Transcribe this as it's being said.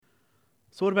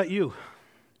So what about you?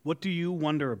 What do you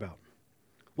wonder about?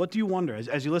 What do you wonder?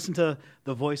 As you listen to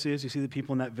the voices, you see the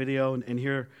people in that video and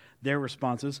hear their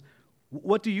responses,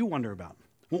 what do you wonder about?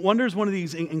 Wonder is one of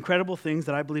these incredible things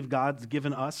that I believe God's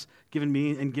given us, given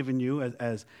me, and given you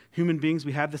as human beings.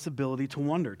 We have this ability to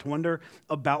wonder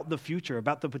about the future,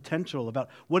 about the potential, about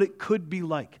what it could be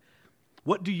like.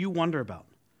 What do you wonder about?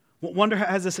 Wonder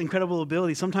has this incredible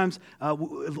ability. Sometimes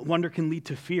wonder can lead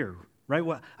to fear,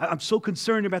 right? I'm so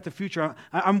concerned about the future.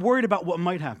 I'm worried about what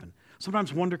might happen.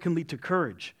 Sometimes wonder can lead to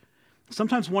courage.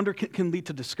 Sometimes wonder can lead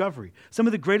to discovery. Some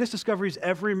of the greatest discoveries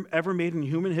ever made in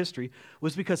human history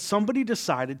was because somebody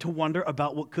decided to wonder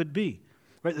about what could be.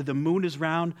 Right? The moon is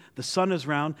round, the sun is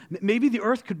round, maybe the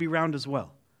earth could be round as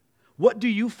well. What do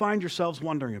you find yourselves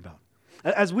wondering about?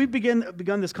 As we've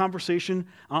begun this conversation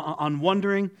on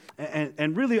wondering,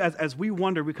 and really as we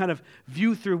wonder, we kind of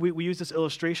view through, we use this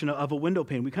illustration of a window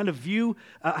pane. We kind of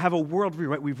have a world view,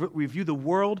 right? We view the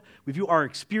world, we view our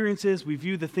experiences, we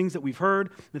view the things that we've heard,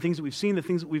 the things that we've seen, the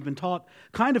things that we've been taught,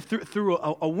 kind of through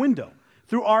a window,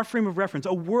 through our frame of reference,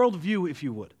 a world view, if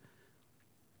you would.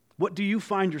 What do you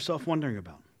find yourself wondering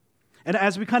about? And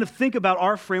as we kind of think about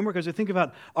our framework, as we think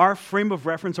about our frame of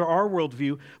reference or our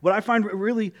worldview, what I find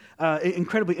really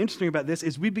incredibly interesting about this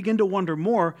is we begin to wonder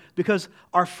more because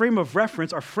our frame of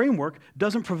reference, our framework,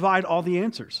 doesn't provide all the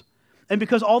answers. And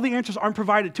because all the answers aren't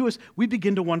provided to us, we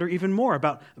begin to wonder even more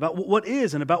about what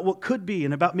is and about what could be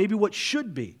and about maybe what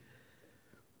should be.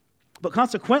 But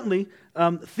consequently,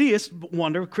 theists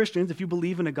wonder, Christians, if you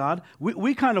believe in a God,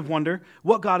 we kind of wonder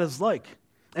what God is like.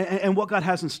 And what God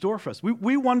has in store for us.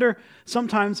 We wonder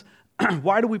sometimes,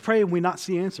 why do we pray and we not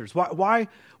see answers? Why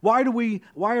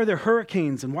are there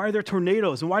hurricanes and why are there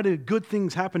tornadoes and why do good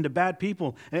things happen to bad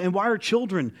people? And why are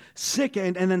children sick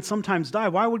and then sometimes die?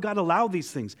 Why would God allow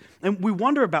these things? And we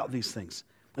wonder about these things.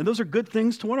 And those are good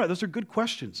things to wonder about. Those are good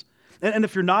questions. And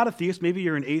if you're not a theist, maybe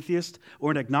you're an atheist or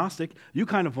an agnostic, you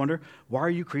kind of wonder, why are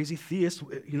you crazy theists,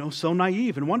 so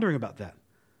naive and wondering about that?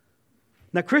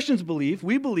 Now, Christians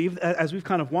we believe, as we've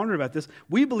kind of wondered about this,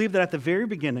 we believe that at the very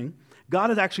beginning, God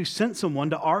has actually sent someone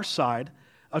to our side,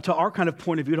 to our kind of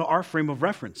point of view, to our frame of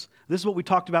reference. This is what we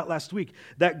talked about last week,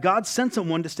 that God sent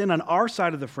someone to stand on our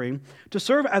side of the frame to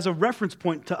serve as a reference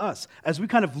point to us, as we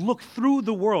kind of look through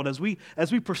the world, as we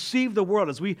perceive the world,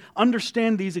 as we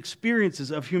understand these experiences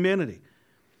of humanity,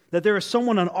 that there is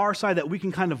someone on our side that we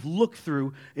can kind of look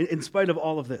through in spite of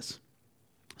all of this.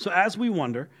 So as we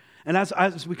wonder, and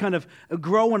as we kind of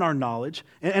grow in our knowledge,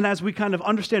 and as we kind of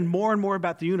understand more and more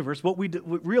about the universe, what we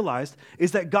realized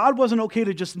is that God wasn't okay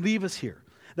to just leave us here.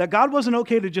 That God wasn't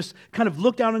okay to just kind of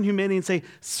look down on humanity and say,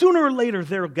 sooner or later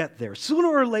they'll get there. Sooner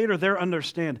or later they'll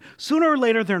understand. Sooner or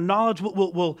later their knowledge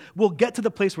will get to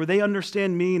the place where they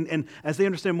understand me, and as they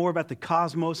understand more about the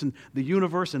cosmos and the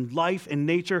universe and life and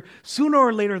nature, sooner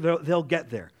or later they'll get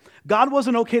there. God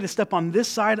wasn't okay to step on this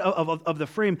side of the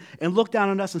frame and look down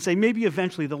on us and say, maybe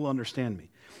eventually they'll understand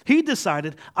me. He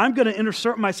decided, I'm going to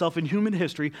insert myself in human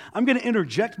history. I'm going to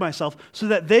interject myself so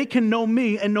that they can know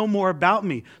me and know more about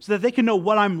me, so that they can know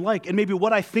what I'm like and maybe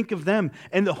what I think of them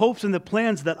and the hopes and the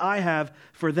plans that I have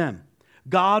for them.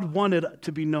 God wanted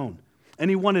to be known, and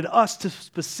he wanted us to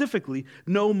specifically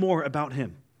know more about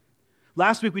him.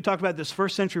 Last week we talked about this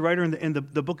first century writer in the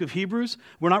book of Hebrews.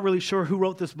 We're not really sure who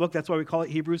wrote this book. That's why we call it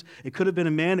Hebrews. It could have been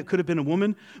a man. It could have been a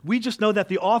woman. We just know that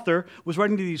the author was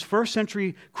writing to these first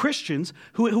century Christians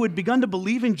who had begun to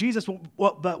believe in Jesus,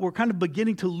 but were kind of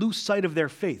beginning to lose sight of their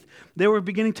faith. They were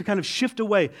beginning to kind of shift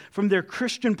away from their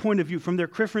Christian point of view, from their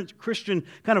Christian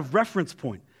kind of reference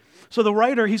point. So the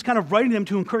writer, he's kind of writing them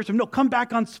to encourage them, no, come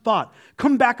back on spot.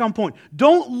 Come back on point.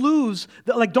 Don't lose,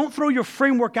 don't throw your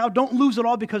framework out. Don't lose it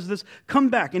all because of this. Come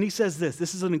back. And he says this.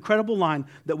 This is an incredible line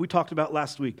that we talked about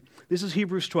last week. This is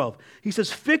Hebrews 12. He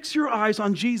says, fix your eyes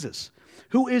on Jesus,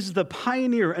 who is the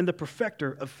pioneer and the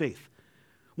perfecter of faith.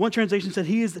 One translation said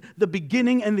he is the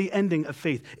beginning and the ending of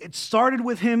faith. It started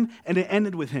with him and it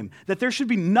ended with him. That there should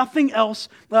be nothing else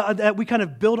that we kind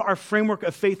of build our framework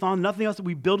of faith on, nothing else that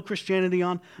we build Christianity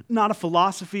on, not a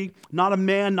philosophy, not a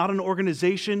man, not an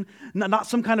organization, not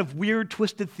some kind of weird,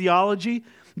 twisted theology,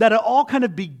 that it all kind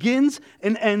of begins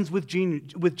and ends with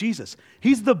Jesus.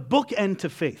 He's the bookend to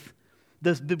faith.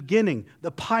 The beginning,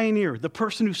 the pioneer, the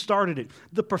person who started it,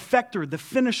 the perfecter, the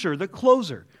finisher, the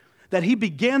closer. That he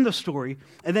began the story,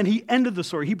 and then he ended the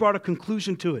story. He brought a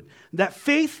conclusion to it. That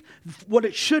faith, what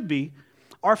it should be,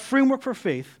 our framework for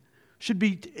faith, should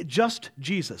be just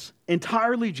Jesus,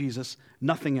 entirely Jesus,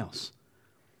 nothing else.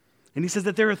 And he says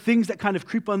that there are things that kind of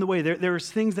creep on the way.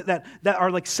 There's things that are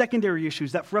like secondary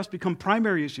issues that for us become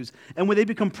primary issues. And when they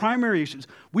become primary issues,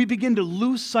 we begin to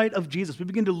lose sight of Jesus. We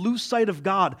begin to lose sight of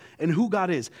God and who God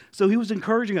is. So he was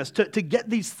encouraging us to get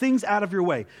these things out of your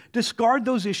way. Discard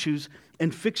those issues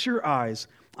and fix your eyes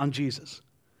on Jesus.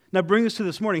 Now, bring us to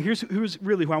this morning. Here's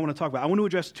really who I want to talk about. I want to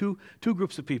address two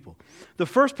groups of people. The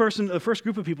first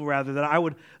group of people, rather, that I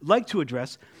would like to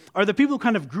address are the people who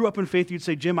kind of grew up in faith. You'd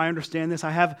say, Jim, I understand this.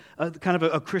 I have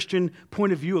a Christian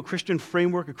point of view, a Christian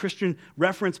framework, a Christian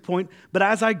reference point. But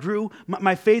as I grew,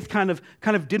 my faith kind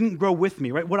of didn't grow with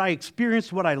me, right? What I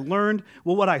experienced, what I learned,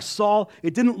 what I saw,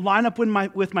 it didn't line up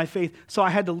with my faith, so I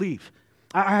had to leave.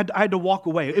 I had to walk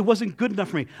away. It wasn't good enough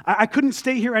for me. I couldn't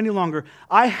stay here any longer.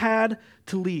 I had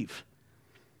to leave.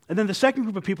 And then the second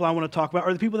group of people I want to talk about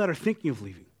are the people that are thinking of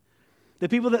leaving. The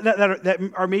people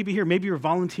that are maybe here. Maybe you're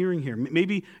volunteering here.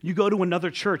 Maybe you go to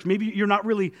another church. Maybe you're not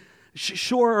really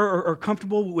sure or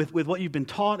comfortable with what you've been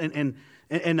taught and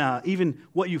even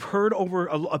what you've heard over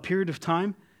a period of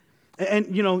time.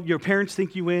 And, your parents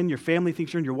think you in, your family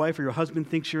thinks you're in, your wife or your husband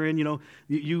thinks you're in.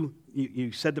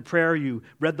 You said the prayer, you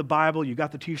read the Bible, you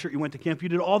got the T-shirt, you went to camp, you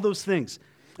did all those things.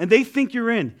 And they think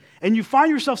you're in. And you find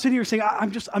yourself sitting here saying,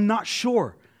 I'm not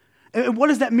sure. And what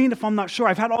does that mean if I'm not sure?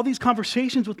 I've had all these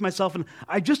conversations with myself, and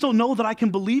I just don't know that I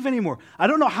can believe anymore. I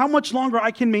don't know how much longer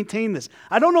I can maintain this.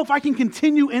 I don't know if I can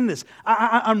continue in this.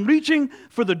 I'm reaching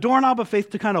for the doorknob of faith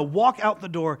to kind of walk out the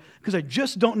door because I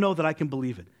just don't know that I can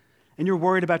believe it. And you're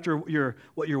worried about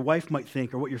what your wife might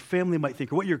think or what your family might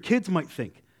think or what your kids might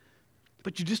think.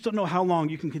 But you just don't know how long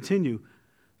you can continue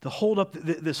to hold up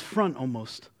this front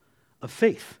almost of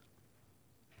faith.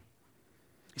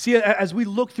 You see, as we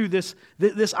look through this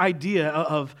idea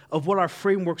of what our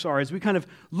frameworks are, as we kind of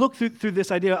look through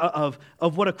this idea of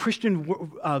what a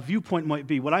Christian viewpoint might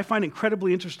be, what I find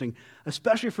incredibly interesting,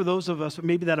 especially for those of us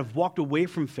maybe that have walked away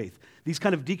from faith, these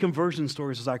kind of deconversion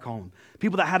stories, as I call them,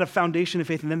 people that had a foundation of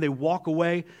faith and then they walk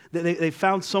away, they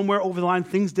found somewhere over the line,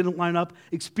 things didn't line up,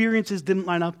 experiences didn't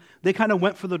line up, they kind of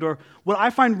went for the door. What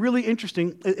I find really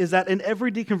interesting is that in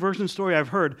every deconversion story I've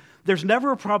heard, there's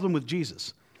never a problem with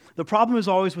Jesus. The problem is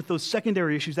always with those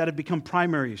secondary issues that have become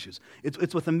primary issues.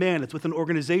 It's with a man, it's with an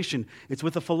organization, it's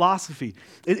with a philosophy,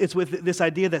 it's with this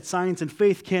idea that science and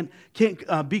faith can't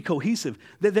be cohesive.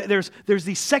 There's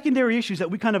these secondary issues that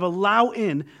we kind of allow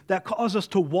in that cause us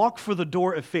to walk for the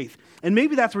door of faith. And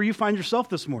maybe that's where you find yourself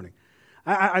this morning.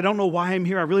 I don't know why I'm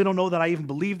here. I really don't know that I even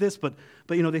believe this, but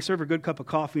they serve a good cup of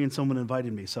coffee and someone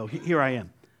invited me, so here I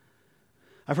am.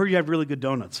 I've heard you have really good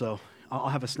donuts, so I'll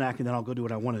have a snack and then I'll go do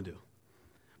what I want to do.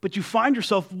 But you find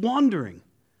yourself wondering,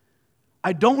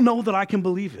 I don't know that I can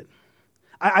believe it.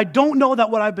 I don't know that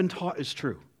what I've been taught is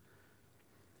true.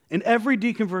 In every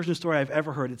deconversion story I've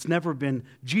ever heard, it's never been,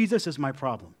 Jesus is my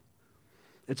problem.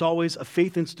 It's always a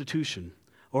faith institution,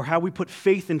 or how we put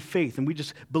faith in faith, and we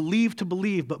just believe to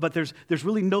believe, but there's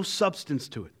really no substance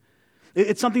to it.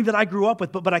 It's something that I grew up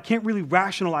with, but I can't really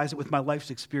rationalize it with my life's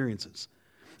experiences.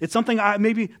 It's something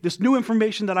maybe this new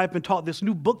information that I've been taught, this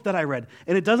new book that I read,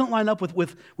 and it doesn't line up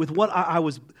with what I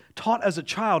was taught as a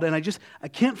child, and I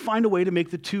can't find a way to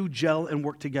make the two gel and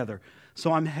work together.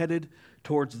 So I'm headed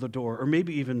towards the door, or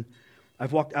maybe even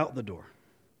I've walked out the door.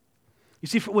 You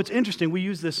see, what's interesting, we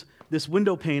use this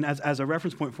window pane as a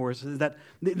reference point for us, is that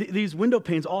these window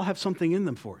panes all have something in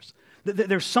them for us.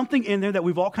 There's something in there that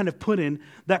we've all kind of put in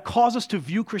that causes us to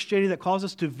view Christianity, that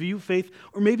causes us to view faith,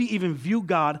 or maybe even view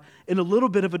God in a little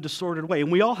bit of a distorted way.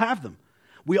 And we all have them.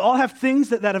 We all have things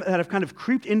that have kind of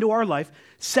creeped into our life,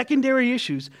 secondary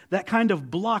issues that kind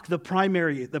of block the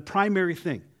primary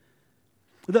thing.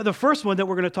 The first one that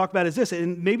we're going to talk about is this,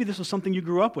 and maybe this was something you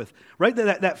grew up with, right?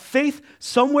 That faith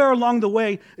somewhere along the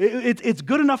way, it's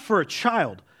good enough for a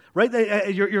child.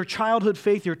 Right? Your childhood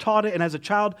faith, you're taught it, and as a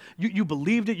child, you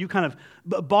believed it, you kind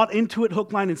of bought into it,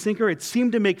 hook, line, and sinker. It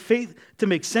seemed to make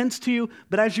sense to you,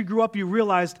 but as you grew up, you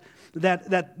realized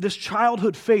that this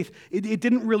childhood faith, it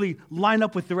didn't really line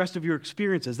up with the rest of your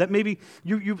experiences, that maybe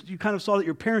you kind of saw that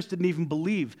your parents didn't even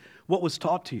believe what was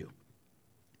taught to you.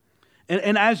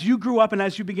 And as you grew up and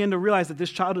as you began to realize that this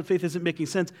childhood faith isn't making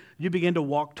sense, you began to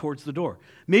walk towards the door.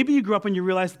 Maybe you grew up and you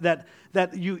realized that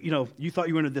you thought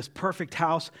you were in this perfect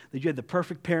house, that you had the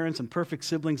perfect parents and perfect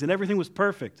siblings and everything was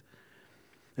perfect.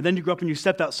 And then you grew up and you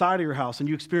stepped outside of your house and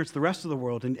you experienced the rest of the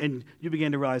world and you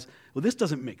began to realize, well, this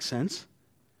doesn't make sense.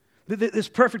 This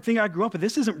perfect thing I grew up with,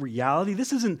 this isn't reality.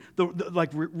 This isn't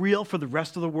real for the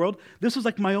rest of the world. This was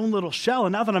like my own little shell,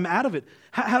 and now that I'm out of it,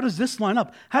 how does this line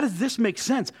up? How does this make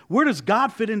sense? Where does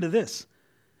God fit into this?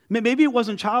 Maybe it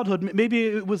wasn't childhood. Maybe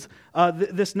it was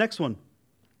this next one.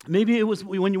 Maybe it was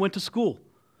when you went to school.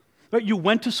 Right? You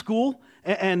went to school,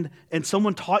 and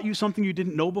someone taught you something you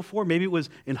didn't know before. Maybe it was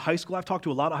in high school. I've talked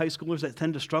to a lot of high schoolers that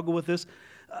tend to struggle with this.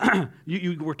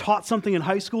 You were taught something in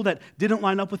high school that didn't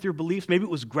line up with your beliefs. Maybe it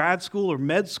was grad school or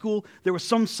med school. There was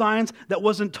some science that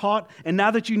wasn't taught, and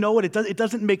now that you know it, it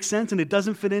doesn't make sense, and it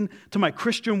doesn't fit into my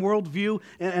Christian worldview,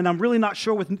 and I'm really not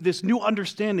sure with this new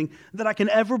understanding that I can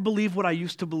ever believe what I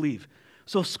used to believe.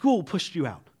 So school pushed you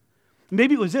out.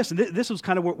 Maybe it was this, and this was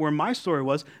kind of where my story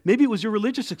was. Maybe it was your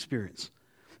religious experience.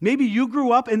 Maybe you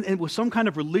grew up and with some kind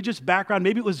of religious background.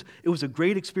 Maybe it was a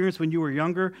great experience when you were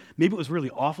younger. Maybe it was a really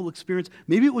awful experience.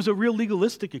 Maybe it was a real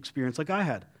legalistic experience like I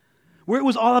had, where it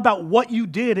was all about what you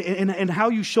did and how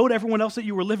you showed everyone else that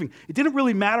you were living. It didn't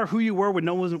really matter who you were when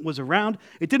no one was around.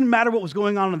 It didn't matter what was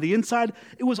going on the inside.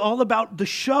 It was all about the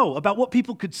show, about what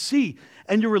people could see.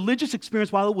 And your religious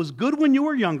experience, while it was good when you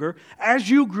were younger, as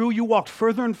you grew, you walked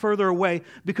further and further away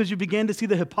because you began to see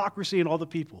the hypocrisy in all the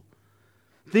people.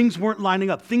 Things weren't lining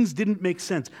up. Things didn't make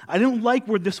sense. I didn't like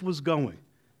where this was going.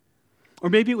 Or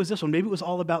maybe it was this one. Maybe it was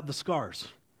all about the scars.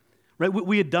 Right?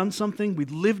 We had done something.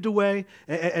 We'd lived away,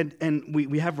 and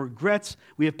we have regrets.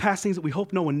 We have past things that we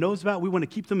hope no one knows about. We want to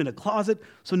keep them in a closet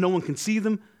so no one can see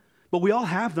them. But we all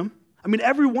have them. I mean,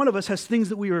 every one of us has things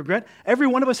that we regret. Every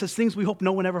one of us has things we hope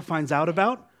no one ever finds out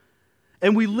about.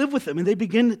 And we live with them, and they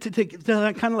begin to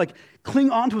kind of like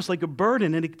cling onto us like a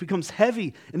burden, and it becomes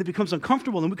heavy, and it becomes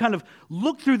uncomfortable. And we kind of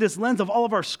look through this lens of all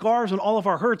of our scars and all of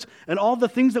our hurts and all the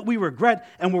things that we regret,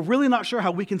 and we're really not sure how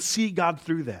we can see God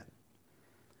through that.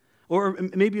 Or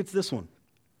maybe it's this one.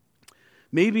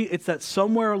 Maybe it's that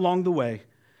somewhere along the way,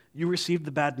 you received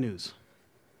the bad news.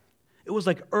 It was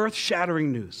like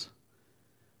earth-shattering news.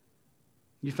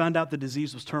 You found out the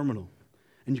disease was terminal,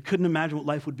 and you couldn't imagine what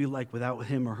life would be like without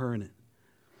him or her in it.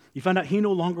 You found out he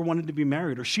no longer wanted to be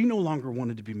married, or she no longer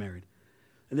wanted to be married,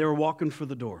 and they were walking for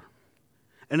the door.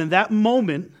 And in that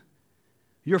moment,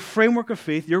 your framework of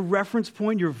faith, your reference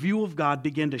point, your view of God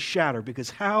began to shatter, because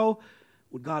how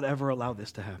would God ever allow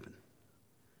this to happen?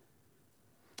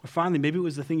 Or finally, maybe it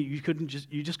was the thing you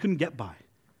just couldn't get by.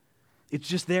 It's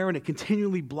just there, and it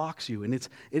continually blocks you, and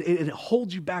it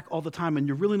holds you back all the time, and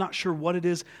you're really not sure what it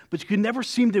is, but you can never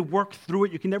seem to work through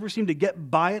it. You can never seem to get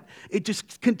by it. It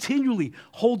just continually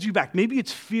holds you back. Maybe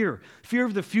it's fear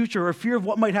of the future, or fear of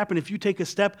what might happen if you take a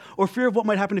step, or fear of what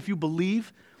might happen if you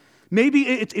believe. Maybe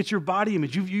it's your body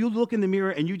image. You look in the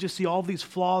mirror and you just see all these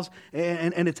flaws,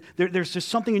 and there's just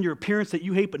something in your appearance that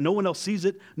you hate, but no one else sees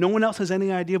it. No one else has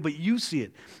any idea, but you see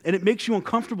it. And it makes you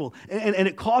uncomfortable, and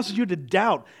it causes you to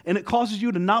doubt, and it causes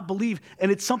you to not believe,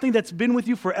 and it's something that's been with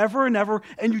you forever and ever,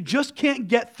 and you just can't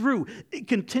get through. It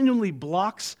continually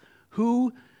blocks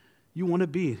who you want to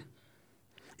be.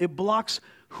 It blocks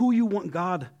who you want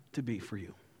God to be for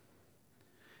you.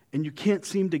 And you can't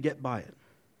seem to get by it.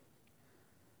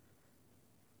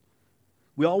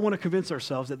 We all want to convince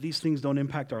ourselves that these things don't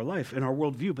impact our life and our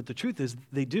worldview, but the truth is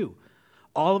they do.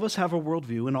 All of us have a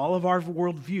worldview, and all of our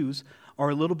worldviews are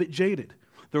a little bit jaded.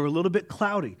 They're a little bit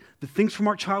cloudy. The things from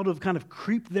our childhood have kind of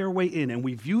creeped their way in, and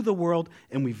we view the world,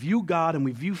 and we view God, and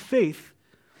we view faith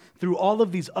through all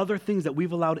of these other things that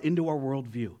we've allowed into our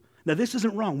worldview. Now, this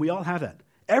isn't wrong. We all have that.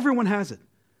 Everyone has it.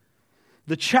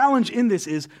 The challenge in this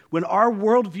is when our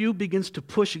worldview begins to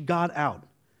push God out.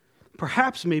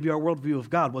 Perhaps maybe our worldview of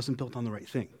God wasn't built on the right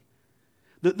thing.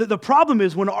 The problem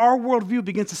is when our worldview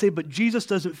begins to say, but Jesus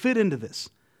doesn't fit into this.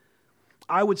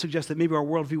 I would suggest that maybe our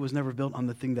worldview was never built on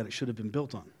the thing that it should have been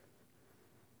built on.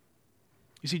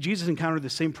 You see, Jesus encountered the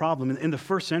same problem. In the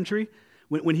first century,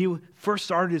 when he first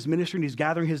started his ministry and he's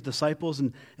gathering his disciples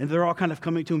and they're all kind of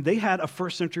coming to him, they had a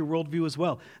first century worldview as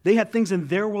well. They had things in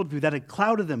their worldview that had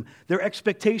clouded them, their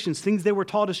expectations, things they were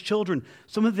taught as children,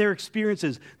 some of their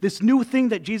experiences. This new thing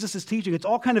that Jesus is teaching, it's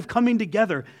all kind of coming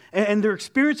together, and they're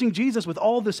experiencing Jesus with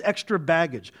all this extra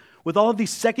baggage, with all of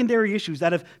these secondary issues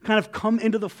that have kind of come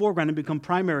into the foreground and become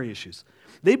primary issues.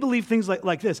 They believe things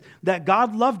like this, that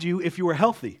God loved you if you were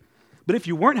healthy, but if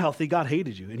you weren't healthy, God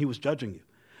hated you and he was judging you.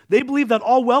 They believe that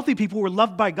all wealthy people were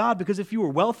loved by God because if you were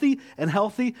wealthy and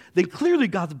healthy, then clearly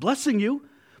God's blessing you.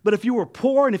 But if you were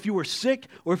poor and if you were sick,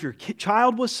 or if your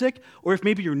child was sick, or if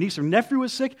maybe your niece or nephew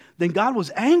was sick, then God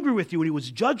was angry with you and he was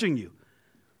judging you.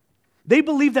 They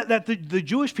believed that the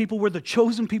Jewish people were the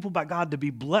chosen people by God to be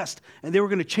blessed, and they were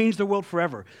going to change their world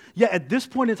forever. Yet at this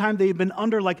point in time, they had been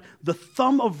under like the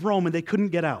thumb of Rome and they couldn't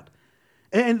get out.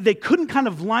 And they couldn't kind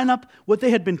of line up what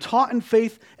they had been taught in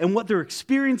faith and what their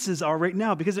experiences are right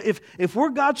now. Because if we're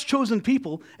God's chosen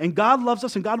people and God loves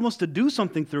us and God wants to do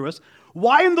something through us,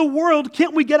 why in the world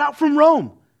can't we get out from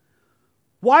Rome?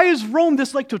 Why is Rome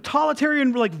this like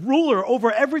totalitarian like ruler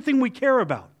over everything we care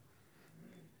about?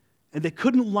 And they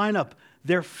couldn't line up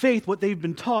their faith, what they've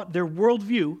been taught, their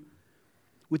worldview,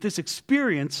 with this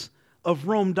experience of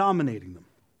Rome dominating them.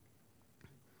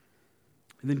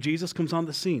 And then Jesus comes on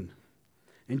the scene,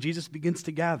 and Jesus begins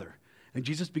to gather, and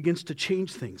Jesus begins to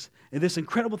change things, and this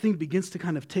incredible thing begins to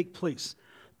kind of take place.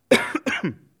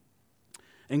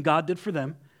 And God did for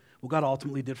them what God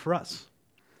ultimately did for us.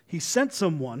 He sent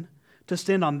someone to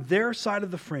stand on their side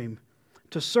of the frame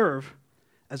to serve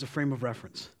as a frame of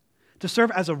reference, to serve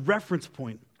as a reference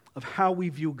point of how we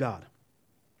view God.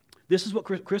 This is what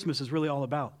Christmas is really all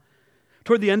about.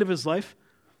 Toward the end of his life,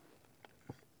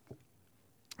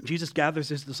 Jesus gathers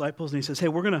his disciples and he says, hey,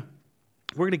 we're going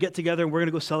to get together and we're going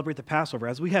to go celebrate the Passover,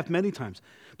 as we have many times.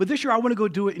 But this year I want to go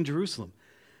do it in Jerusalem.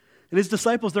 And his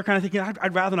disciples, they're kind of thinking,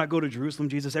 I'd rather not go to Jerusalem,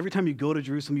 Jesus. Every time you go to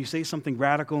Jerusalem, you say something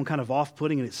radical and kind of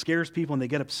off-putting, and it scares people, and they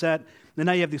get upset. And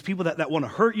now you have these people that want to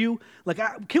hurt you. Like,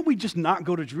 can't we just not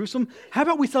go to Jerusalem? How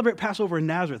about we celebrate Passover in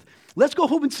Nazareth? Let's go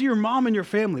home and see your mom and your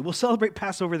family. We'll celebrate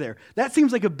Passover there. That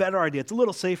seems like a better idea. It's a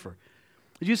little safer.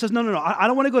 And Jesus says, no, I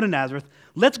don't want to go to Nazareth.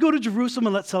 Let's go to Jerusalem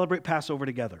and let's celebrate Passover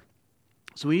together.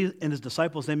 So he and his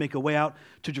disciples, they make a way out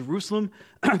to Jerusalem.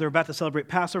 They're about to celebrate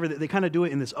Passover. They kind of do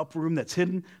it in this upper room that's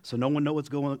hidden, so no one knows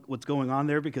what's going on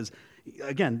there, because,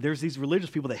 again, there's these religious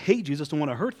people that hate Jesus, don't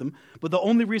want to hurt them, but the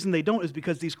only reason they don't is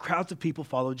because these crowds of people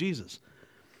follow Jesus.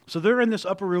 So they're in this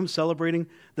upper room celebrating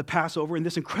the Passover, and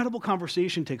this incredible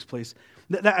conversation takes place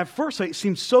that at first sight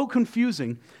seems so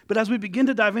confusing, but as we begin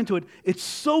to dive into it, it's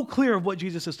so clear of what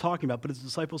Jesus is talking about, but his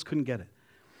disciples couldn't get it.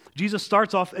 Jesus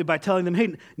starts off by telling them,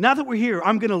 hey, now that we're here,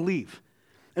 I'm going to leave.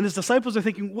 And his disciples are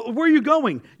thinking, where are you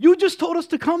going? You just told us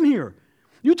to come here.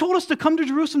 You told us to come to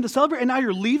Jerusalem to celebrate, and now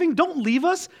you're leaving? Don't leave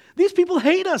us. These people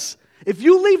hate us. If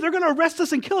you leave, they're going to arrest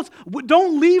us and kill us.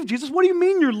 Don't leave, Jesus. What do you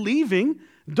mean you're leaving?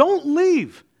 Don't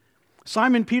leave.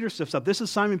 Simon Peter steps up. This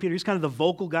is Simon Peter. He's kind of the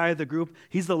vocal guy of the group.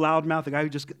 He's the loudmouth, the guy who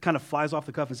just kind of flies off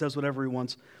the cuff and says whatever he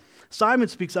wants. Simon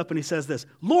speaks up and he says this,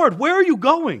 Lord, where are you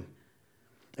going?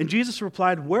 And Jesus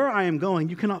replied, where I am going,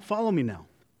 you cannot follow me now,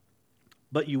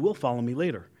 but you will follow me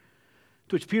later.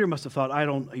 To which Peter must have thought, I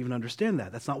don't even understand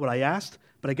that. That's not what I asked,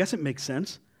 but I guess it makes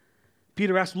sense.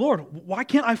 Peter asked, Lord, why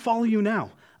can't I follow you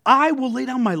now? I will lay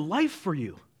down my life for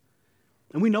you.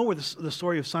 And we know where the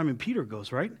story of Simon Peter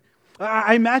goes, right?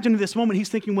 I imagine in this moment he's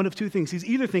thinking one of two things. He's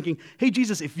either thinking, hey,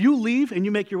 Jesus, if you leave and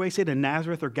you make your way, say, to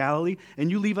Nazareth or Galilee,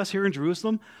 and you leave us here in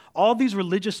Jerusalem, all these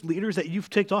religious leaders that you've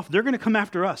ticked off, they're going to come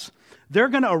after us. They're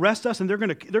going to arrest us and they're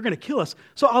going to kill us.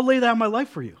 So I'll lay down my life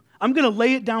for you. I'm going to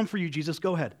lay it down for you, Jesus.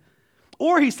 Go ahead.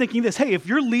 Or he's thinking this, hey, if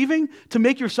you're leaving to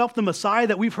make yourself the Messiah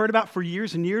that we've heard about for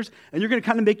years and years, and you're going to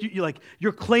kind of make you like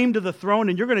your claim to the throne,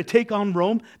 and you're going to take on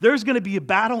Rome, there's going to be a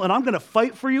battle, and I'm going to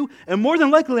fight for you, and more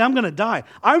than likely, I'm going to die.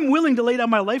 I'm willing to lay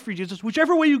down my life for you, Jesus,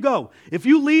 whichever way you go. If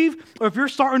you leave, or if you're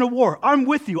starting a war, I'm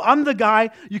with you. I'm the guy.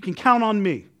 You can count on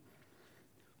me.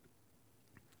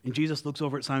 And Jesus looks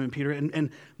over at Simon Peter,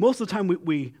 and most of the time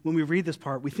when we read this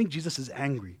part, we think Jesus is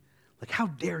angry. Like, how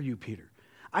dare you, Peter?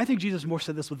 I think Jesus more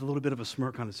said this with a little bit of a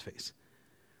smirk on his face.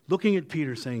 Looking at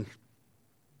Peter saying,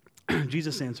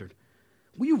 Jesus answered,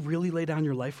 will you really lay down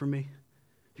your life for me?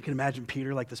 You can imagine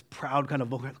Peter like this proud kind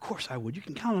of look. Of course I would. You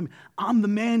can count on me. I'm the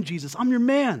man, Jesus. I'm your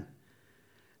man.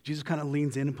 Jesus kind of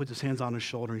leans in and puts his hands on his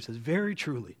shoulder. And he says, very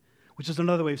truly, which is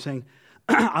another way of saying,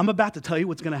 I'm about to tell you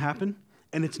what's going to happen,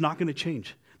 and it's not going to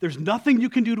change. There's nothing you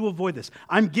can do to avoid this.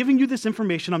 I'm giving you this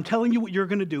information. I'm telling you what you're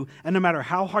going to do, and no matter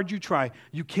how hard you try,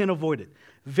 you can't avoid it.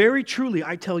 Very truly,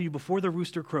 I tell you, before the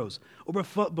rooster crows, or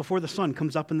before the sun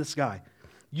comes up in the sky,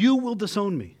 you will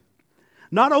disown me.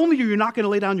 Not only are you not going to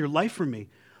lay down your life for me,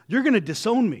 you're going to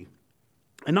disown me.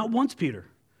 And not once, Peter,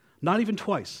 not even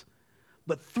twice,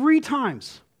 but 3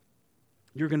 times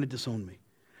you're going to disown me.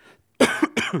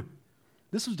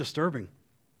 This was disturbing.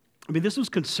 I mean, this was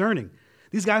concerning.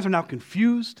 These guys are now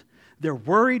confused. They're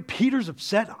worried. Peter's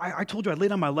upset. I told you I'd lay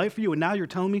down my life for you, and now you're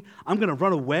telling me I'm going to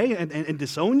run away and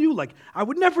disown you? Like, I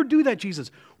would never do that,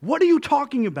 Jesus. What are you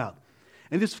talking about?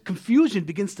 And this confusion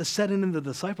begins to set in the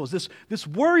disciples. This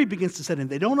worry begins to set in.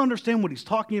 They don't understand what he's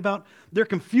talking about. They're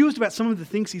confused about some of the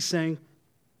things he's saying.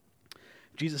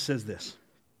 Jesus says this,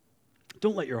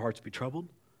 don't let your hearts be troubled.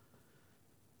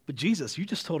 But Jesus, you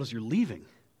just told us you're leaving.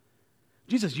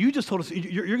 Jesus, you just told us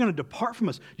you're going to depart from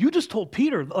us. You just told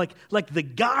Peter, like the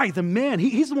guy, the man,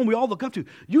 he's the one we all look up to.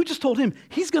 You just told him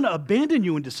he's going to abandon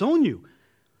you and disown you.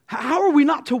 How are we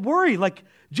not to worry? Like,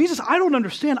 Jesus, I don't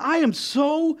understand. I am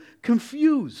so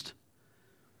confused.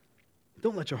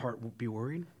 Don't let your heart be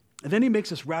worried. And then he makes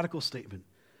this radical statement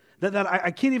that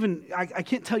I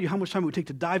can't tell you how much time it would take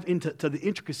to dive into the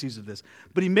intricacies of this.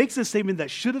 But he makes this statement that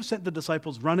should have sent the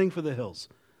disciples running for the hills.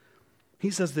 He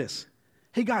says this.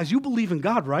 Hey guys, you believe in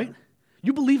God, right?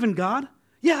 You believe in God?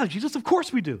 Yeah, Jesus, of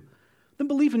course we do. Then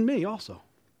believe in me also.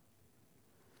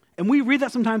 And we read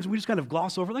that sometimes and we just kind of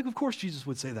gloss over, like, of course Jesus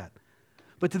would say that.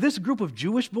 But to this group of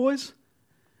Jewish boys,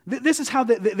 this is how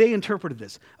they interpreted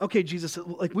this. Okay, Jesus,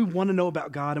 like, we want to know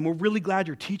about God, and we're really glad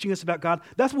you're teaching us about God.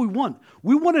 That's what we want.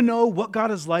 We want to know what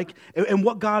God is like and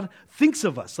what God thinks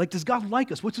of us. Like, does God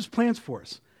like us? What's his plans for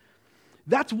us?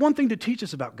 That's one thing to teach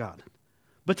us about God.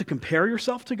 But to compare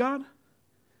yourself to God,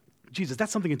 Jesus,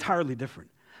 that's something entirely different.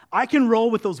 I can roll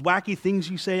with those wacky things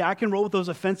you say. I can roll with those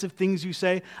offensive things you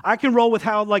say. I can roll with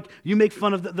how, like, you make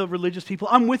fun of the religious people.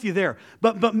 I'm with you there.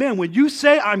 But man, when you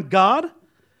say I'm God,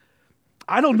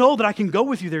 I don't know that I can go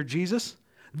with you there, Jesus.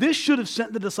 This should have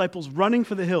sent the disciples running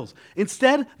for the hills.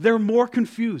 Instead, they're more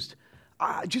confused.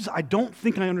 Jesus, I don't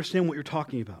think I understand what you're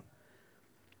talking about.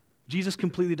 Jesus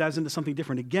completely dives into something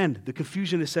different. Again, the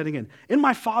confusion is setting in. In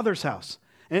my Father's house.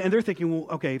 And they're thinking,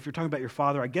 well, okay, if you're talking about your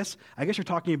Father, I guess you're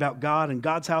talking about God, and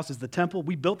God's house is the temple.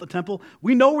 We built the temple.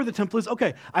 We know where the temple is.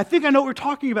 Okay, I think I know what you're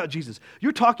talking about, Jesus.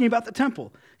 You're talking about the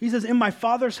temple. He says, in my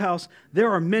Father's house, there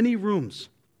are many rooms.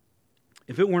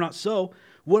 If it were not so,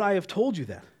 would I have told you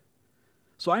that?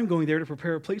 So I'm going there to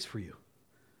prepare a place for you.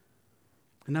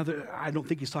 And now I don't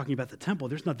think he's talking about the temple.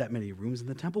 There's not that many rooms in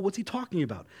the temple. What's he talking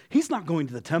about? He's not going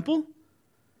to the temple.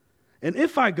 And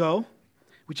if I go,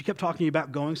 which he kept talking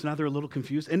about going, so now they're a little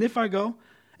confused. And if I go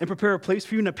and prepare a place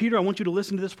for you, now Peter, I want you to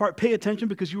listen to this part. Pay attention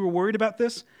because you were worried about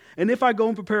this. And if I go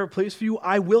and prepare a place for you,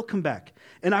 I will come back.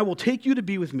 And I will take you to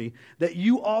be with me, that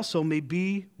you also may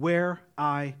be where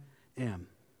I am.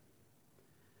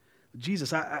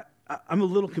 Jesus, I'm a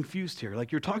little confused here.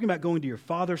 Like, you're talking about going to your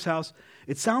Father's house.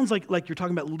 It sounds like you're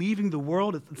talking about leaving the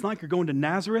world. It's not like you're going to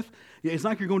Nazareth. It's not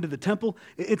like you're going to the temple.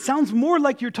 It sounds more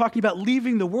like you're talking about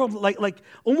leaving the world, like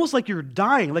almost like you're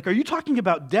dying. Like, are you talking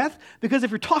about death? Because if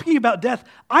you're talking about death,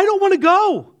 I don't want to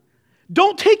go.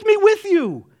 Don't take me with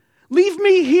you. Leave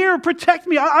me here. Protect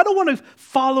me. I don't want to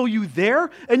follow you there.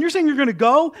 And you're saying you're going to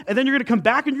go, and then you're going to come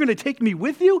back, and you're going to take me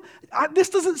with you? This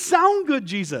doesn't sound good,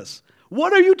 Jesus.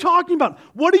 What are you talking about?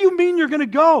 What do you mean you're going to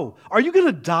go? Are you going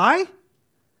to die?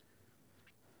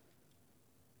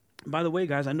 By the way,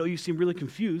 guys, I know you seem really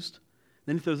confused.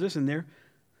 Then he throws this in there.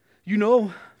 You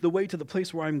know the way to the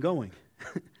place where I'm going.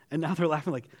 And now they're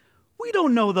laughing like, we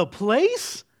don't know the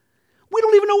place. We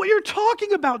don't even know what you're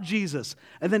talking about, Jesus.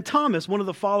 And then Thomas, one of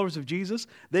the followers of Jesus,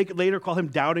 they could later call him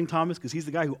Doubting Thomas because he's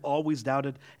the guy who always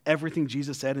doubted everything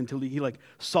Jesus said until he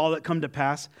saw that come to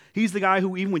pass. He's the guy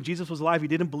who, even when Jesus was alive, he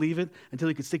didn't believe it until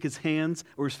he could stick his hands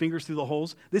or his fingers through the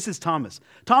holes. This is Thomas.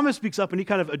 Thomas speaks up and he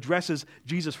kind of addresses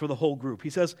Jesus for the whole group. He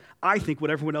says, I think what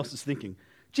everyone else is thinking.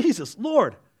 Jesus,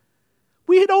 Lord,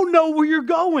 we don't know where you're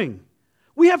going.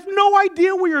 We have no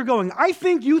idea where you're going. I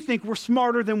think you think we're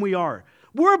smarter than we are.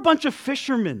 We're a bunch of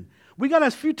fishermen. We got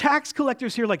a few tax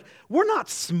collectors here. Like, we're not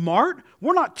smart.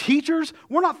 We're not teachers.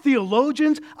 We're not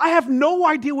theologians. I have no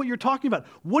idea what you're talking about.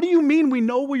 What do you mean we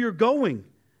know where you're going?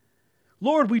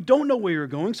 Lord, we don't know where you're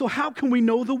going, so how can we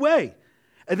know the way?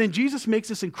 And then Jesus makes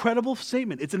this incredible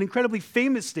statement. It's an incredibly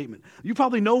famous statement. You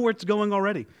probably know where it's going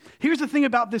already. Here's the thing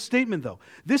about this statement, though.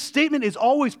 This statement is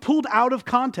always pulled out of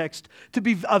context to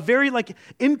be a very,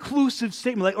 inclusive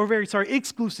statement,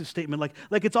 exclusive statement.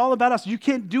 Like it's all about us. You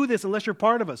can't do this unless you're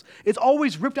part of us. It's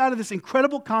always ripped out of this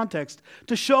incredible context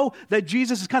to show that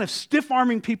Jesus is kind of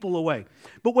stiff-arming people away.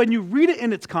 But when you read it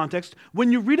in its context,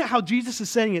 when you read it how Jesus is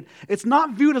saying it, it's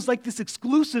not viewed as like this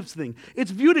exclusive thing.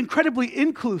 It's viewed incredibly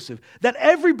inclusive, that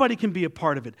everybody can be a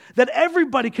part of it, that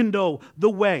everybody can know the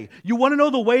way. You want to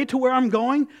know the way to where I'm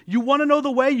going? You want to know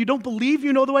the way? You don't believe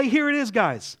you know the way? Here it is,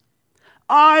 guys.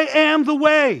 I am the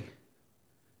way.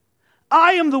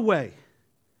 I am the way.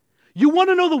 You want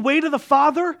to know the way to the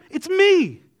Father? It's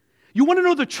me. You want to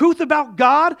know the truth about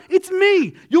God? It's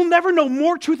me. You'll never know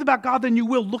more truth about God than you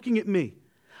will looking at me.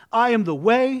 I am the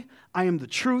way, I am the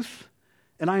truth,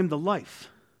 and I am the life.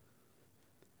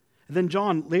 And then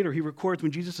John, later, he records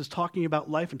when Jesus is talking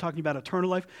about life and talking about eternal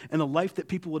life and the life that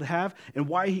people would have and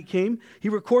why he came, he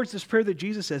records this prayer that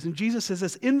Jesus says. And Jesus says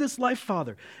this, in this life,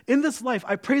 Father, in this life,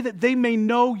 I pray that they may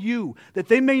know you, that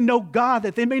they may know God,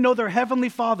 that they may know their heavenly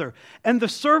Father, and the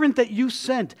servant that you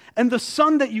sent, and the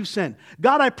Son that you sent.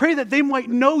 God, I pray that they might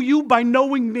know you by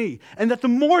knowing me, and that the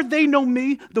more they know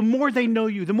me, the more they know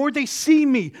you. The more they see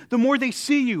me, the more they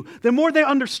see you. The more they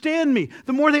understand me,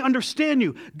 the more they understand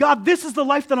you. God, this is the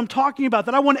life that I'm talking about,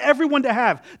 that I want everyone to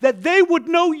have, that they would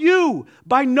know you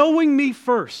by knowing me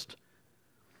first.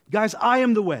 Guys, I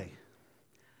am the way,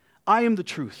 I am the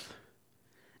truth,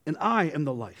 and I am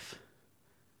the life.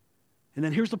 And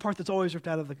then here's the part that's always ripped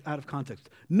out of context.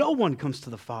 No one comes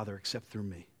to the Father except through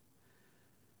me.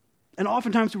 And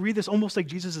oftentimes we read this almost like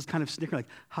Jesus is kind of snickering, like,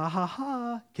 ha, ha,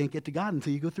 ha, can't get to God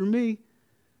until you go through me.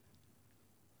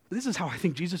 But this is how I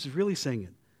think Jesus is really saying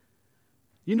it.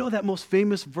 You know that most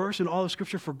famous verse in all of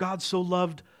Scripture, for God so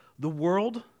loved the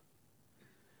world?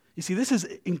 You see, this is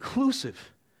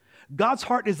inclusive. God's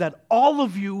heart is that all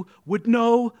of you would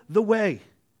know the way.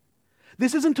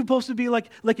 This isn't supposed to be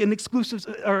like an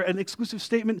exclusive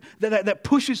statement that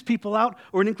pushes people out,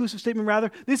 or an inclusive statement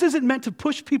rather. This isn't meant to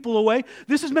push people away.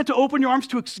 This is meant to open your arms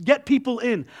to get people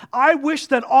in. I wish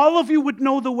that all of you would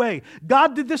know the way.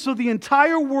 God did this so the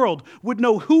entire world would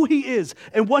know who He is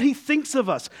and what He thinks of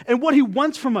us and what He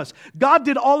wants from us. God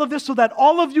did all of this so that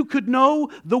all of you could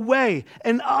know the way.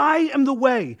 And I am the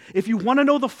way. If you want to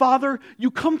know the Father,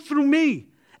 you come through me.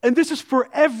 And this is for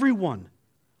everyone.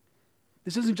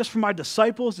 This isn't just for my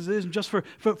disciples. This isn't just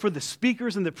for the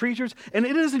speakers and the preachers. And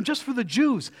it isn't just for the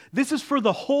Jews. This is for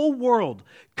the whole world.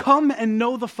 Come and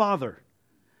know the Father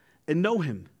and know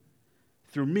Him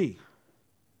through me.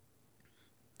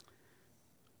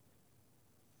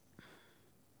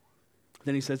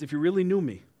 Then He says, if you really knew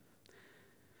me,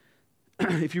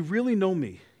 if you really know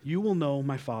me, you will know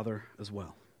my Father as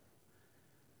well.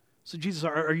 So Jesus,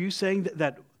 are you saying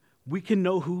that we can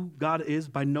know who God is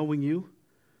by knowing you?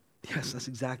 Yes, that's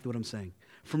exactly what I'm saying.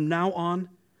 From now on,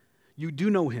 you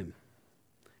do know Him,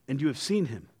 and you have seen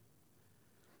Him.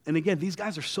 And again, these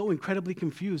guys are so incredibly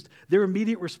confused. Their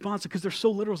immediate response, because they're so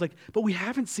literal, is like, but we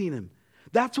haven't seen Him.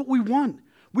 That's what we want.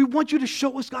 We want you to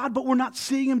show us God, but we're not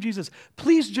seeing Him, Jesus.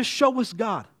 Please just show us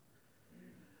God.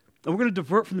 And we're going to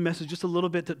divert from the message just a little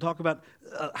bit to talk about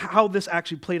how this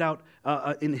actually played out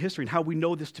in history and how we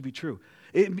know this to be true.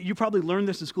 You probably learned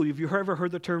this in school. Have you ever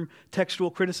heard the term textual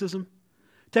criticism?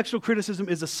 Textual criticism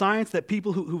is a science that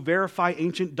people who verify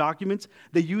ancient documents,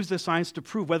 they use the science to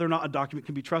prove whether or not a document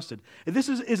can be trusted. And this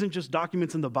isn't just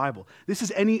documents in the Bible. This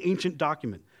is any ancient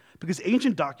document. Because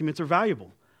ancient documents are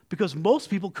valuable. Because most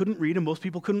people couldn't read and most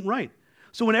people couldn't write.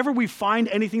 So whenever we find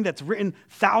anything that's written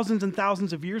thousands and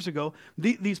thousands of years ago,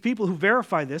 these people who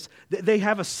verify this, they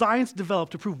have a science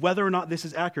developed to prove whether or not this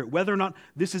is accurate, whether or not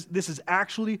this is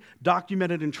actually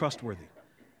documented and trustworthy.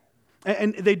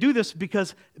 And they do this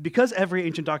because every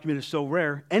ancient document is so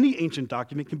rare, any ancient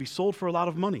document can be sold for a lot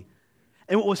of money.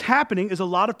 And what was happening is a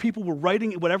lot of people were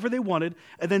writing whatever they wanted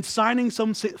and then signing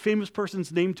some famous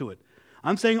person's name to it.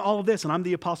 I'm saying all of this, and I'm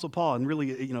the Apostle Paul, and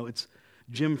really, it's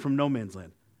Jim from No Man's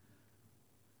Land.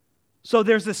 So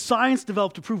there's this science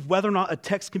developed to prove whether or not a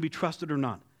text can be trusted or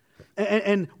not.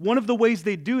 And one of the ways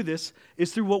they do this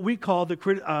is through what we call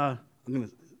I'm going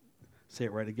to say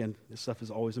it right again. This stuff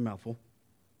is always a mouthful.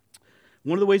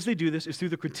 One of the ways they do this is through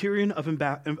the criterion of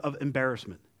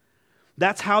embarrassment.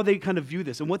 That's how they kind of view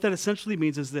this. And what that essentially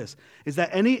means is this, is that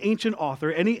any ancient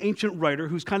author, any ancient writer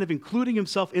who's kind of including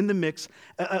himself in the mix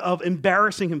of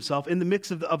embarrassing himself in the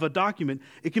mix of a document,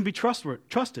 it can be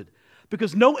trusted.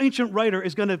 Because no ancient writer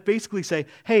is going to basically say,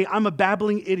 hey, I'm a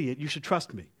babbling idiot, you should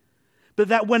trust me. But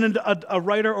that when a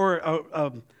writer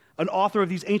or an author of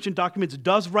these ancient documents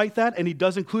does write that, and he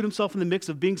does include himself in the mix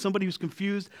of being somebody who's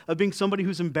confused, of being somebody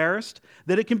who's embarrassed,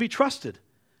 that it can be trusted.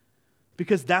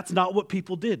 Because that's not what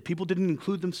people did. People didn't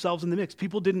include themselves in the mix.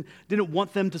 People didn't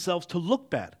want themselves to look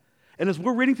bad. And as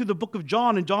we're reading through the book of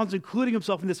John, and John's including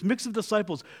himself in this mix of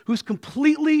disciples who's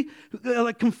completely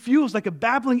confused, like a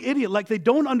babbling idiot, like they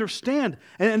don't understand,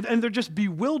 and they're just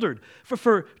bewildered.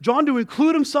 For John to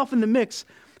include himself in the mix,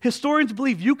 historians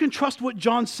believe you can trust what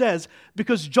John says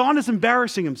because John is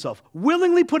embarrassing himself,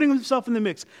 willingly putting himself in the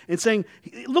mix and saying,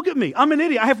 look at me, I'm an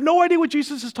idiot. I have no idea what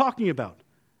Jesus is talking about.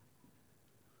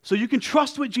 So you can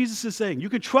trust what Jesus is saying. You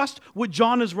can trust what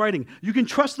John is writing. You can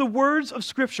trust the words of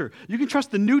Scripture. You can trust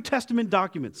the New Testament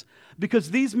documents because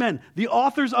these men, the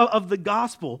authors of the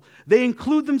gospel, they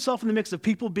include themselves in the mix of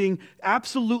people being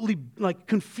absolutely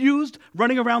confused,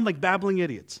 running around like babbling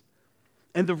idiots.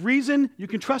 And the reason you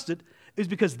can trust it is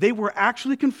because they were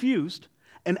actually confused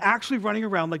and actually running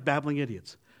around like babbling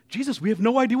idiots. Jesus, we have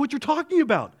no idea what you're talking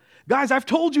about. Guys, I've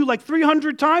told you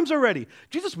 300 times already.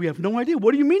 Jesus, we have no idea.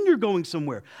 What do you mean you're going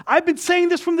somewhere? I've been saying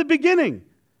this from the beginning.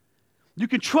 You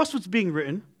can trust what's being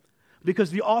written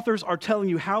because the authors are telling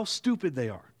you how stupid they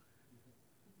are.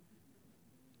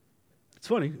 It's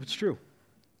funny, it's true.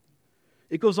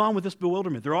 It goes on with this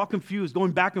bewilderment. They're all confused,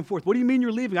 going back and forth. What do you mean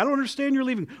you're leaving? I don't understand you're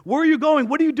leaving. Where are you going?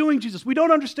 What are you doing, Jesus? We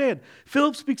don't understand.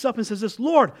 Philip speaks up and says this,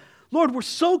 Lord, we're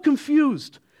so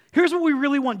confused. Here's what we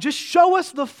really want. Just show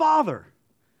us the Father.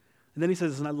 And then he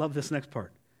says, and I love this next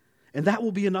part, and that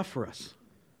will be enough for us.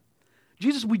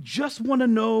 Jesus, we just want to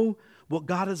know what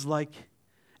God is like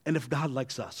and if God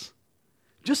likes us.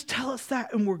 Just tell us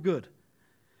that and we're good.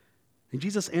 And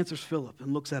Jesus answers Philip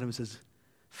and looks at him and says,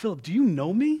 Philip, do you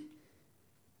know me?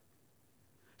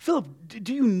 Philip,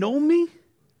 do you know me?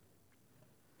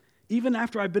 Even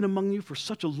after I've been among you for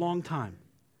such a long time.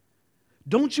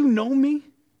 Don't you know me?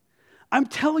 I'm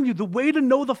telling you, the way to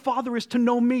know the Father is to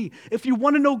know me. If you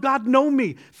want to know God, know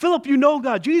me. Philip, you know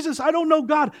God. Jesus, I don't know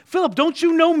God. Philip, don't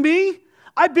you know me?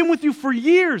 I've been with you for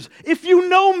years. If you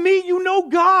know me, you know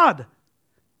God.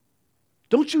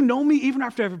 Don't you know me even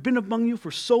after I've been among you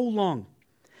for so long?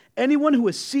 Anyone who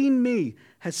has seen me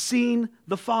has seen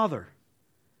the Father.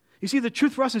 You see, the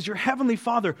truth for us is your heavenly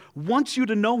Father wants you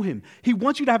to know him. He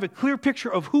wants you to have a clear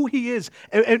picture of who he is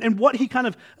and what he kind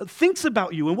of thinks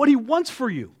about you and what he wants for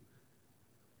you.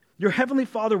 Your heavenly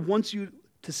Father wants you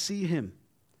to see him.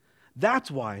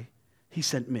 That's why he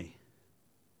sent me.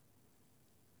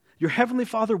 Your heavenly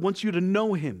Father wants you to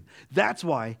know him. That's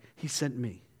why he sent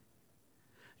me.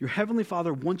 Your heavenly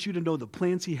Father wants you to know the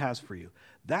plans he has for you.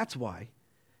 That's why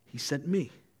he sent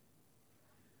me.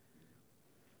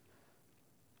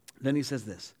 Then he says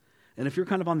this, and if you're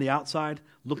kind of on the outside,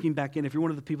 looking back in, if you're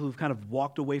one of the people who've kind of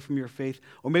walked away from your faith,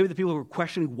 or maybe the people who are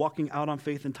questioning walking out on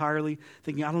faith entirely,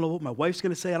 thinking, I don't know what my wife's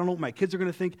going to say, I don't know what my kids are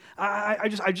going to think, I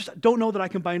just don't know that I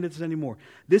can buy into this anymore.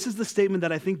 This is the statement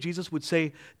that I think Jesus would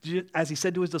say, as he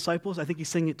said to his disciples. I think he's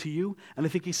saying it to you, and I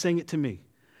think he's saying it to me.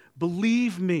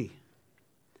 Believe me.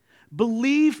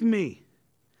 Believe me.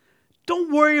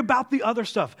 Don't worry about the other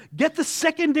stuff. Get the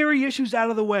secondary issues out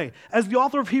of the way. As the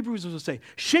author of Hebrews would say,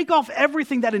 shake off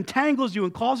everything that entangles you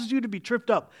and causes you to be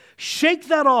tripped up. Shake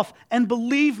that off and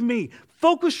believe me.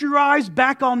 Focus your eyes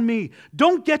back on me.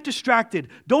 Don't get distracted.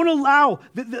 Don't allow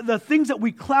the things that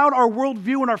we cloud our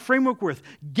worldview and our framework with.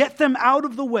 Get them out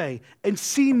of the way and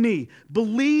see me.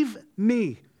 Believe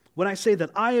me when I say that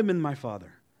I am in my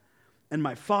Father and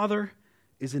my Father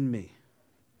is in me.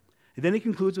 And then he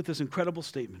concludes with this incredible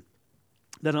statement.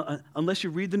 That unless you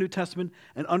read the New Testament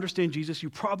and understand Jesus, you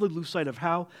probably lose sight of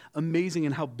how amazing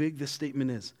and how big this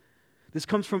statement is. This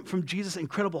comes from Jesus'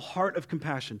 incredible heart of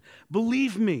compassion.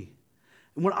 Believe me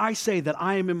when I say that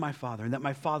I am in my Father and that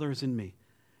my Father is in me.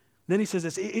 Then he says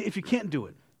this, if you can't do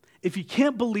it, if you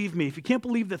can't believe me, if you can't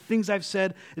believe the things I've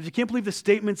said, if you can't believe the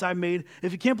statements I made,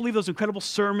 if you can't believe those incredible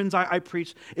sermons I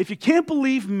preached, if you can't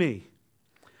believe me,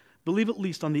 believe at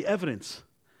least on the evidence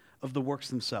of the works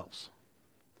themselves.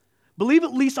 Believe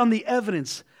at least on the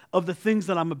evidence of the things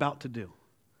that I'm about to do.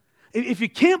 If you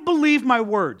can't believe my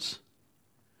words,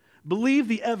 believe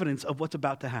the evidence of what's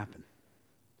about to happen.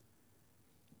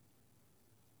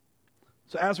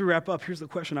 So as we wrap up, here's the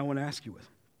question I want to ask you with.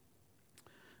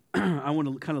 I want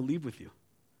to kind of leave with you.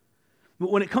 But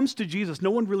when it comes to Jesus,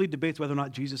 no one really debates whether or not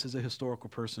Jesus is a historical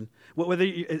person. Whether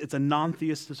it's a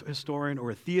non-theist historian or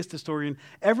a theist historian,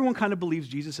 everyone kind of believes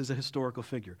Jesus is a historical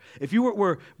figure. If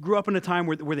you grew up in a time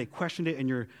where they questioned it and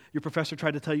your professor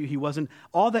tried to tell you he wasn't,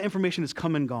 all that information has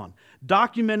come and gone.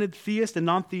 Documented theist and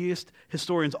non-theist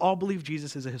historians all believe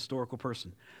Jesus is a historical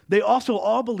person. They also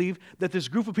all believe that this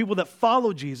group of people that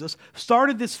follow Jesus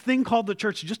started this thing called the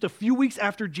church just a few weeks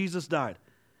after Jesus died.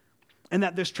 And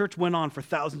that this church went on for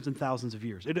thousands and thousands of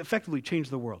years. It effectively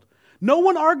changed the world. No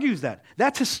one argues that.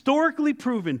 That's historically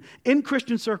proven in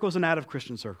Christian circles and out of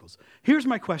Christian circles. Here's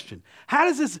my question. How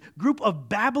does this group of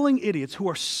babbling idiots who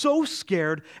are so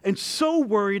scared and so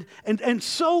worried and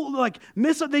so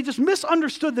they just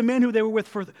misunderstood the man who they were with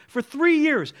for 3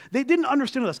 years. They didn't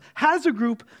understand us. How does a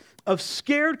group of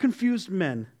scared, confused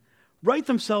men write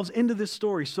themselves into this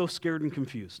story so scared and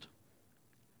confused?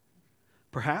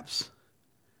 Perhaps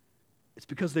it's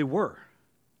because they were.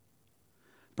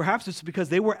 Perhaps it's because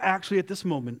they were actually at this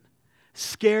moment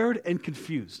scared and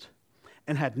confused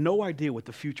and had no idea what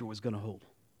the future was going to hold.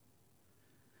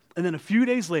 And then a few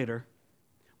days later,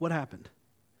 what happened?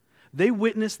 They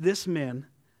witnessed this man,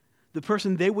 the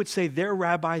person they would say their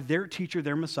rabbi, their teacher,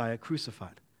 their Messiah,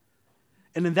 crucified.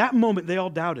 And in that moment, they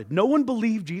all doubted. No one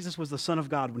believed Jesus was the Son of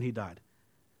God when he died.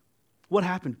 What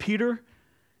happened? Peter,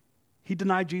 he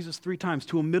denied Jesus 3 times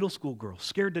to a middle school girl,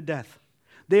 scared to death.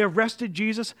 They arrested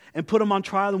Jesus and put him on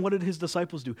trial, and what did his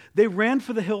disciples do? They ran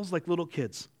for the hills like little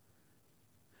kids.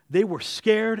 They were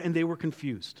scared and they were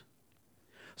confused.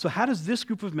 So how does this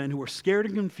group of men who are scared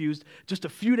and confused just a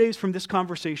few days from this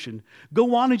conversation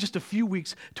go on in just a few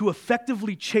weeks to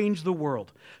effectively change the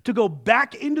world? To go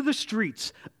back into the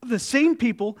streets, the same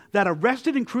people that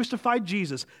arrested and crucified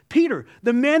Jesus. Peter,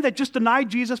 the man that just denied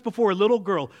Jesus before a little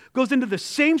girl, goes into the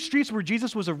same streets where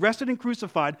Jesus was arrested and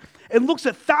crucified and looks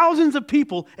at thousands of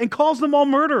people and calls them all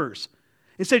murderers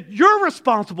and said, "You're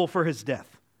responsible for his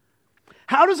death."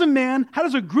 How does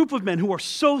a group of men who are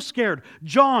so scared,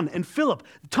 John and Philip,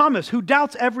 Thomas, who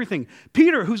doubts everything,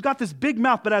 Peter, who's got this big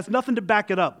mouth but has nothing to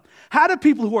back it up, how do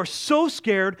people who are so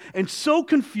scared and so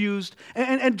confused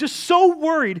and just so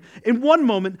worried in one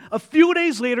moment, a few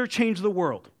days later, change the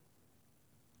world?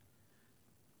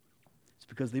 It's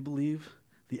because they believe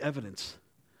the evidence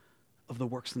of the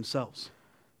works themselves.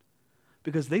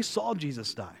 because they saw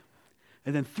Jesus die.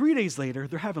 And then 3 days later,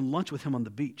 they're having lunch with him on the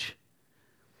beach.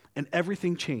 And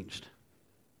everything changed.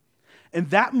 And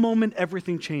that moment,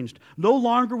 everything changed. No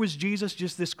longer was Jesus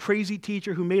just this crazy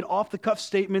teacher who made off-the-cuff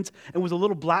statements and was a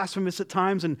little blasphemous at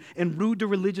times and rude to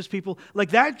religious people. Like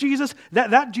that Jesus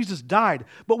died.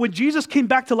 But when Jesus came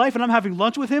back to life and I'm having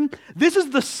lunch with him, this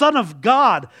is the Son of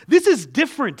God. This is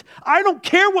different. I don't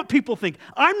care what people think.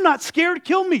 I'm not scared.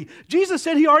 Kill me. Jesus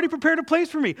said he already prepared a place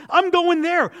for me. I'm going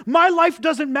there. My life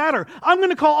doesn't matter. I'm going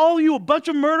to call all of you a bunch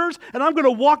of murderers and I'm going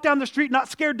to walk down the street not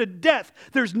scared to death.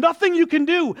 There's nothing you can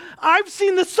do. I've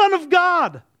seen the Son of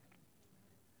God.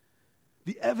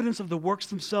 The evidence of the works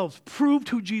themselves proved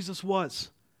who Jesus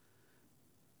was.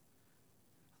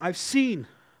 I've seen.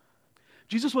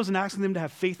 Jesus wasn't asking them to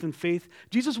have faith in faith.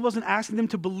 Jesus wasn't asking them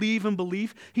to believe in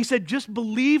belief. He said, just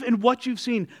believe in what you've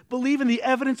seen. Believe in the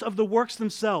evidence of the works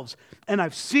themselves. And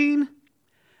I've seen,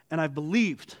 and I've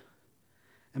believed,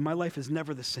 and my life is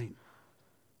never the same.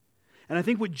 And I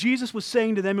think what Jesus was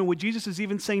saying to them and what Jesus is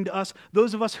even saying to us,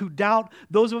 those of us who doubt,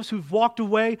 those of us who've walked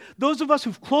away, those of us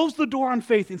who've closed the door on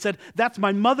faith and said, that's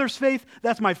my mother's faith,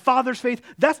 that's my father's faith,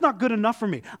 that's not good enough for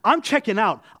me. I'm checking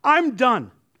out. I'm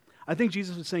done. I think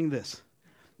Jesus was saying this.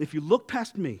 If you look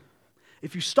past me,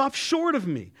 if you stop short of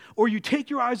me, or you take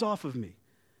your eyes off of me,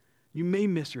 you may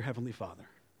miss your Heavenly Father.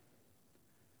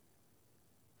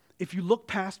 If you look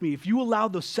past me, if you allow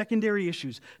those secondary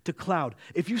issues to cloud,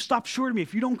 if you stop short of me,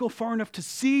 if you don't go far enough to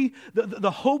see the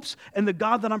hopes and the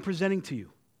God that I'm presenting to you,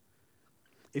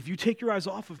 if you take your eyes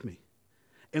off of me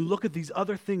and look at these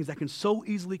other things that can so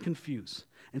easily confuse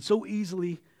and so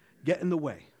easily get in the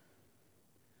way,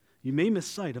 you may miss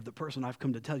sight of the person I've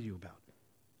come to tell you about,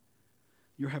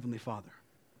 your Heavenly Father.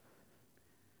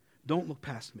 Don't look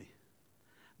past me.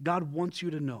 God wants you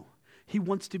to know. He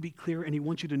wants to be clear, and he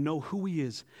wants you to know who he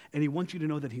is, and he wants you to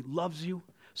know that he loves you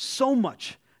so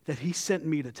much that he sent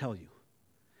me to tell you,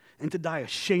 and to die a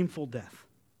shameful death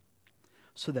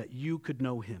so that you could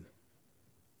know him.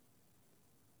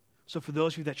 So for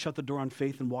those of you that shut the door on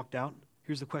faith and walked out,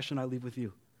 here's the question I leave with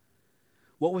you.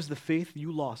 What was the faith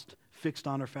you lost fixed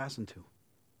on or fastened to?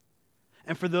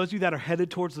 And for those of you that are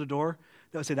headed towards the door,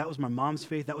 that would say, that was my mom's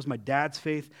faith, that was my dad's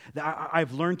faith,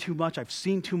 I've learned too much, I've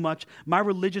seen too much, my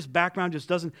religious background just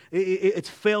doesn't, it's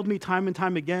failed me time and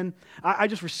time again. I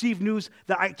just received news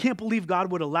that I can't believe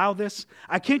God would allow this.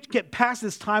 I can't get past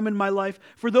this time in my life.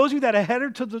 For those of you that are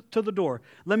headed to the door,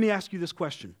 let me ask you this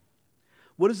question.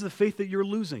 What is the faith that you're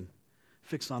losing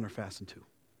fixed on or fastened to?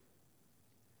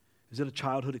 Is it a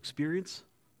childhood experience?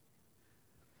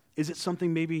 Is it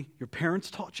something maybe your parents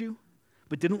taught you,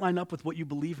 but didn't line up with what you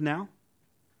believe now?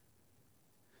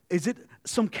 Is it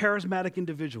some charismatic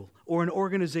individual or an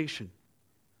organization?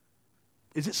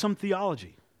 Is it some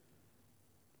theology?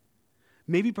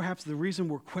 Maybe perhaps the reason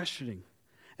we're questioning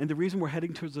and the reason we're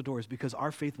heading towards the door is because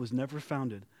our faith was never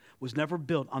founded, was never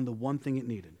built on the one thing it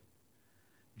needed,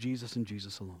 Jesus and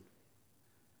Jesus alone.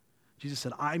 Jesus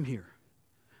said, I'm here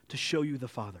to show you the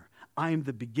Father. I am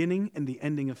the beginning and the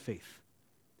ending of faith.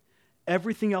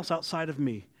 Everything else outside of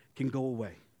me can go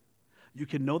away. You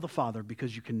can know the Father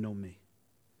because you can know me.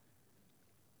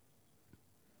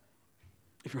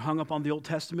 If you're hung up on the Old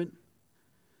Testament,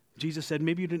 Jesus said,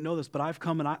 maybe you didn't know this, but I've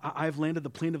come and I've landed the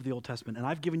plane of the Old Testament, and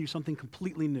I've given you something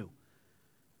completely new.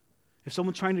 If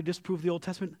someone's trying to disprove the Old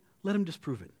Testament, let him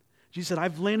disprove it. Jesus said,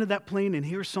 I've landed that plane, and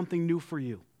here's something new for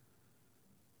you.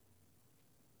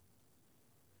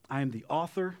 I am the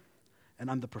author, and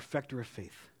I'm the perfecter of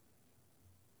faith.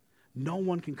 No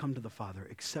one can come to the Father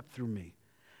except through me,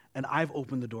 and I've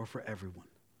opened the door for everyone.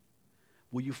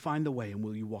 Will you find the way, and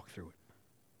will you walk through it?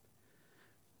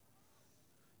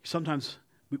 Sometimes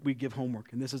we give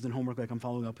homework, and this isn't homework like I'm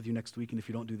following up with you next week, and if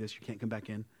you don't do this, you can't come back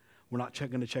in. We're not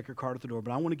going to check your card at the door,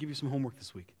 but I want to give you some homework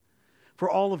this week. For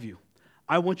all of you,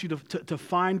 I want you to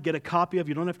find, get a copy of,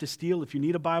 you don't have to steal. If you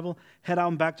need a Bible, head out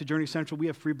and back to Journey Central. We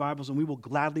have free Bibles, and we will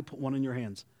gladly put one in your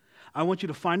hands. I want you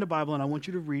to find a Bible, and I want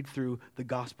you to read through the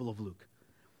Gospel of Luke.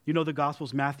 You know the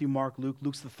Gospels, Matthew, Mark, Luke.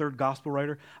 Luke's the third Gospel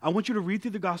writer. I want you to read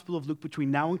through the Gospel of Luke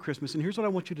between now and Christmas, and here's what I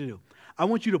want you to do. I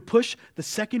want you to push the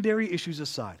secondary issues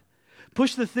aside.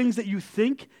 Push the things that you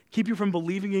think keep you from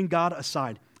believing in God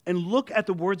aside, and look at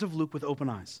the words of Luke with open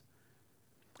eyes,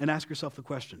 and ask yourself the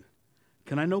question,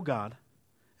 can I know God,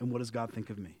 and what does God think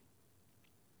of me?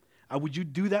 Would you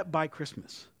do that by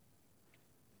Christmas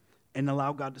and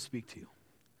allow God to speak to you?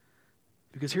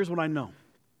 Because here's what I know.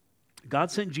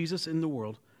 God sent Jesus in the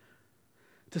world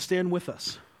to stand with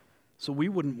us so we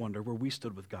wouldn't wonder where we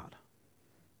stood with God.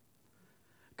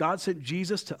 God sent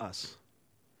Jesus to us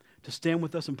to stand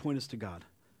with us and point us to God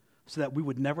so that we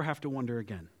would never have to wonder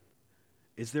again,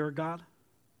 is there a God?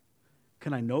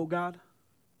 Can I know God?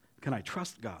 Can I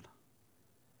trust God?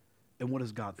 And what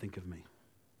does God think of me?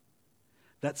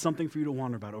 That's something for you to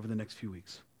wonder about over the next few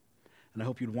weeks. And I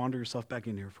hope you'd wander yourself back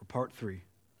in here for part 3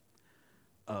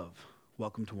 of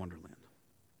Welcome to Wonderland.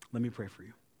 Let me pray for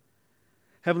you.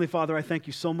 Heavenly Father, I thank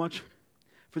you so much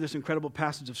for this incredible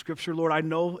passage of Scripture. Lord, I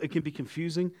know it can be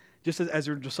confusing, just as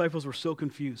your disciples were so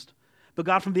confused. But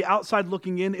God, from the outside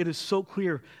looking in, it is so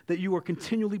clear that you are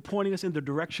continually pointing us in the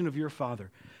direction of your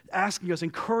Father, asking us,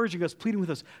 encouraging us, pleading with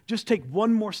us, just take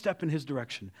one more step in his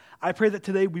direction. I pray that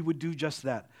today we would do just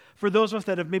that. For those of us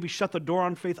that have maybe shut the door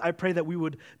on faith, I pray that we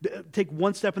would take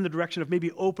one step in the direction of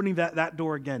maybe opening that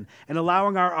door again and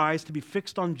allowing our eyes to be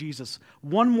fixed on Jesus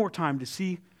one more time to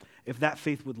see if that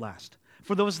faith would last.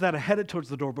 For those that are headed towards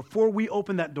the door, before we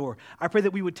open that door, I pray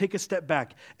that we would take a step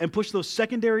back and push those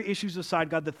secondary issues aside,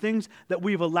 God, the things that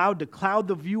we have allowed to cloud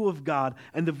the view of God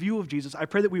and the view of Jesus. I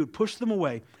pray that we would push them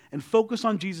away and focus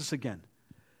on Jesus again.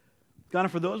 God,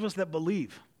 and for those of us that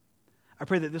believe, I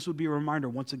pray that this would be a reminder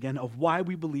once again of why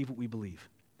we believe what we believe.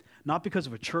 Not because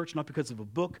of a church, not because of a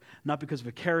book, not because of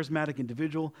a charismatic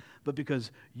individual, but because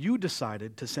you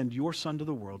decided to send your Son to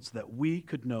the world so that we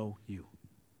could know you.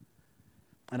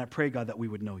 And I pray, God, that we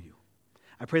would know you.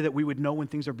 I pray that we would know when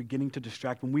things are beginning to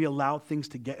distract, when we allow things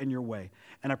to get in your way.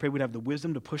 And I pray we'd have the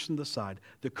wisdom to push them aside,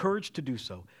 the courage to do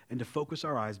so, and to focus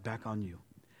our eyes back on you.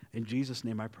 In Jesus'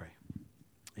 name I pray.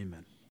 Amen.